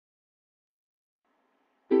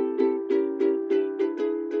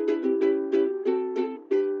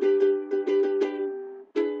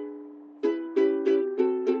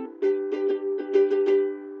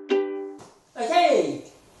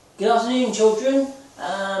Good afternoon, children.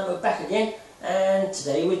 We're back again, and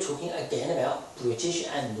today we're talking again about British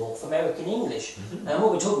and North American English. And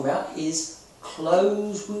what we're talking about is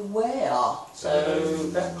clothes we wear. So,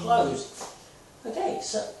 about clothes. Okay,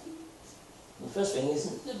 so the first thing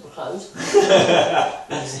is clothes. Okay,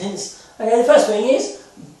 the first thing is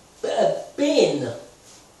a bin.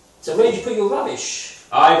 So where do you put your rubbish?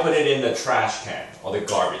 I put it in the trash can, or the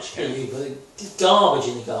garbage can. You put garbage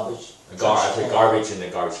in the garbage. I put garbage in the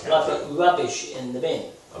garbage can. I put rubbish in the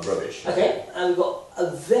bin. Rubbish. Okay, and we've got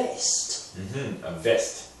a vest. A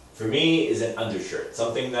vest. For me, is an undershirt.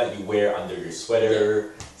 Something that you wear under your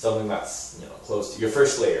sweater. Something that's close to your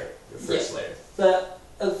first layer. Your first layer. But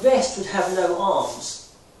a vest would have no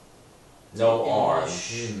arms. No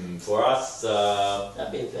arms. For us,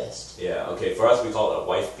 that'd be a vest. Yeah. Okay. For us, we call it a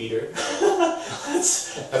wife beater.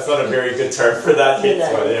 that's not a very good term for that. Kids,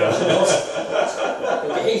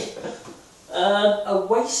 Okay. A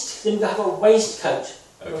waist. Then you have a waistcoat.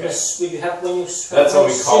 Okay. That's what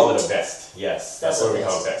we call it, a vest. Yes, that's what we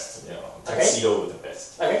call a vest. Tuxedo with a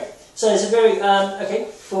vest. Okay. So it's a very okay.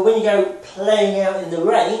 For when you go playing out in the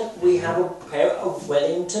rain, we have a pair of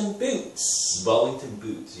Wellington boots. Wellington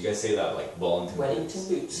boots. You guys say that like Wellington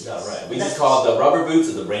boots. Is that right? We just call it the rubber boots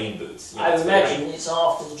or the rain boots. I imagine it's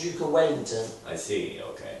after the Duke of Wellington. I see.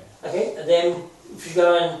 Okay. Okay, and then if you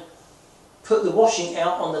go and put the washing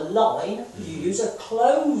out on the line, you use a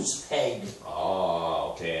clothes peg.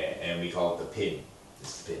 Oh, okay. And we call it the pin.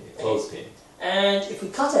 It's the pin, the clothes pin. And if we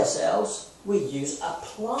cut ourselves, we use a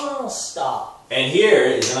plaster. And here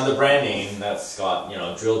is another brand name that's got,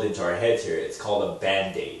 drilled into our heads here. It's called a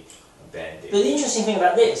Band-Aid. A Band-Aid. But the interesting thing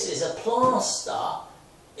about this is a plaster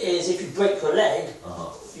is if you break your leg,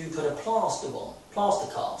 you put a plaster on.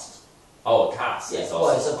 Plaster cast. Oh, a cast. Yeah, well,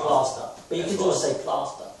 it's a plaster. But you could also say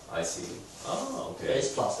plaster. I see. Oh, okay. But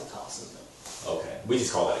it's plaster cast, isn't it? Okay. We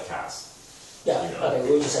just call that a cast. Yeah, okay,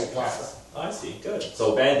 we'll just say plaster. I see. Good.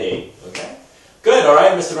 So Band-Aid. Okay. Good,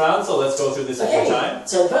 alright, Mr. Brown, so let's go through this one more time.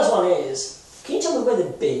 So the first one is, can you tell me where the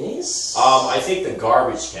bin is? I think the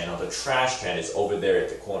garbage can or the trash can is over there at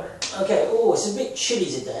the corner. Okay, it's a bit chilly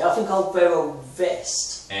today. I think I'll wear a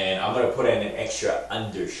vest. And I'm going to put in an extra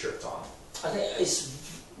undershirt on. Okay,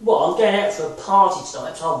 I'm going out for a party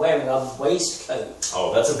tonight, so I'm wearing a waistcoat.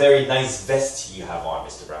 Oh, that's a very nice vest you have on,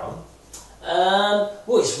 Mr. Brown.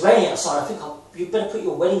 It's raining outside. I think you better put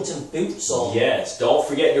your Wellington boots on. Yes, don't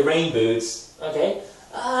forget your rain boots. Okay.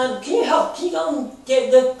 Can you go and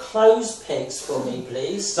get the clothes pegs for me,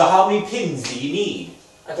 please? So how many pins do you need?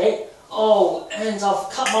 Okay. Oh, and I've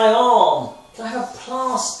cut my arm. Can I have a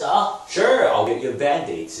plaster? Sure, I'll get you a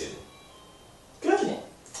Band-Aid soon. Good.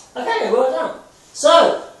 Okay, well done.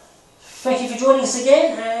 So, thank you for joining us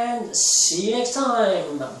again, and see you next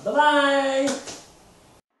time. Bye-bye.